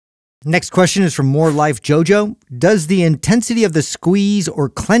Next question is from More Life Jojo. Does the intensity of the squeeze or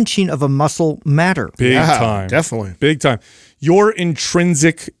clenching of a muscle matter? Big time. Definitely. Big time. Your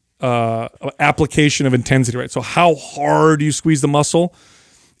intrinsic application of intensity, right? So how hard you squeeze the muscle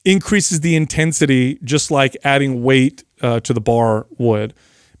increases the intensity, just like adding weight to the bar would.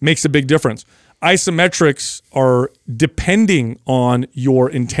 Makes a big difference. Isometrics are depending on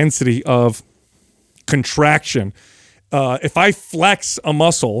your intensity of contraction. If I flex a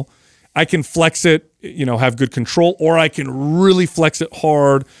muscle, I can flex it, have good control, or I can really flex it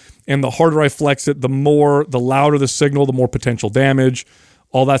hard. And the harder I flex it, the louder the signal, the more potential damage,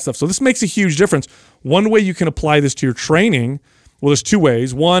 all that stuff. So this makes a huge difference. One way you can apply this to your training, well, there's two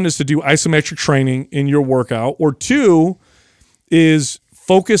ways. One is to do isometric training in your workout, or two is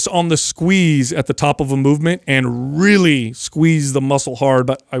focus on the squeeze at the top of a movement and really squeeze the muscle hard.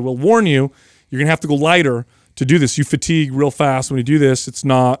 But I will warn you, you're going to have to go lighter to do this. You fatigue real fast when you do this. It's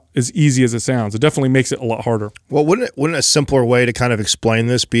not as easy as it sounds. It definitely makes it a lot harder. Well, wouldn't a simpler way to kind of explain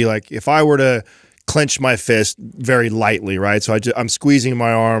this be like if I were to clench my fist very lightly, right? So I'm squeezing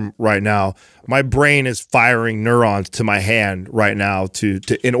my arm right now. My brain is firing neurons to my hand right now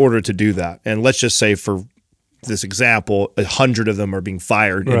in order to do that. And let's just say for this example, 100 of them are being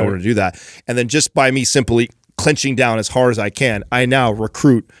fired in order to do that. And then just by me simply clenching down as hard as I can, I now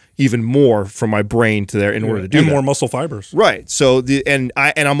recruit even more from my brain to there in order to do that. And more muscle fibers. Right. So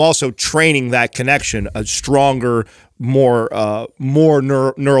I'm also training that connection, a stronger, more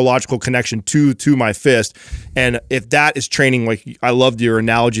neurological connection to my fist. And if that is training, like I loved your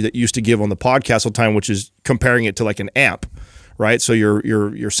analogy that you used to give on the podcast all the time, which is comparing it to like an amp. Right, so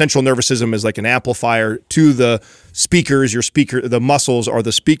your central nervous system is like an amplifier to the speakers. The muscles are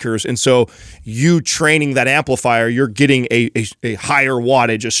the speakers, and so you training that amplifier, you're getting a higher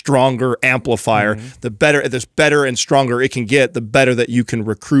wattage, a stronger amplifier. The better and stronger it can get, the better that you can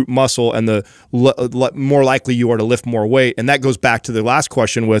recruit muscle, and the more likely you are to lift more weight. And that goes back to the last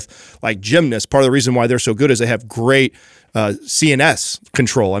question with like gymnasts. Part of the reason why they're so good is they have great CNS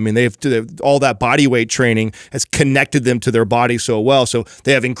control. I mean, they've all that body weight training has connected them to their body so well. So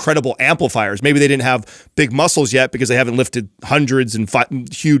they have incredible amplifiers. Maybe they didn't have big muscles yet because they haven't lifted hundreds and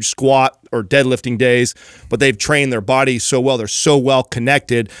huge squat or deadlifting days, but they've trained their body so well. They're so well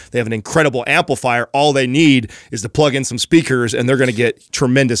connected. They have an incredible amplifier. All they need is to plug in some speakers, and they're going to get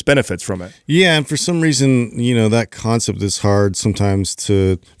tremendous benefits from it. Yeah, and for some reason, that concept is hard sometimes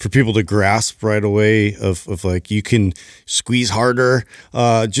for people to grasp right away of like you can squeeze harder.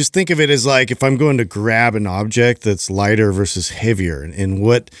 Just think of it as like if I'm going to grab an object that's lighter versus heavier and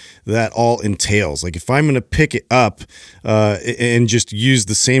what that all entails. Like if I'm going to pick it up and just use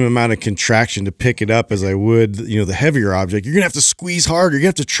the same amount of contraction to pick it up as I would, the heavier object, you're going to have to squeeze harder. You're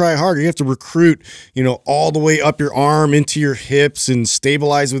going to have to try harder. You have to recruit, all the way up your arm into your hips and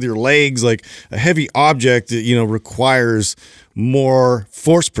stabilize with your legs. Like a heavy object, requires more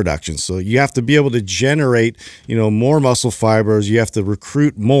force production. So you have to be able to generate, more muscle fibers. You have to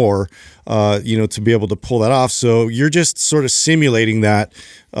recruit more, to be able to pull that off. So you're just sort of simulating that,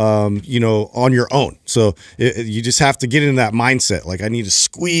 on your own. So you just have to get into that mindset. Like I need to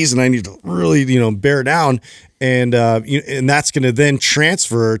squeeze and I need to really, bear down. And that's going to then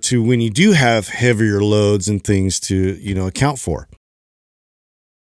transfer to when you do have heavier loads and things to, account for.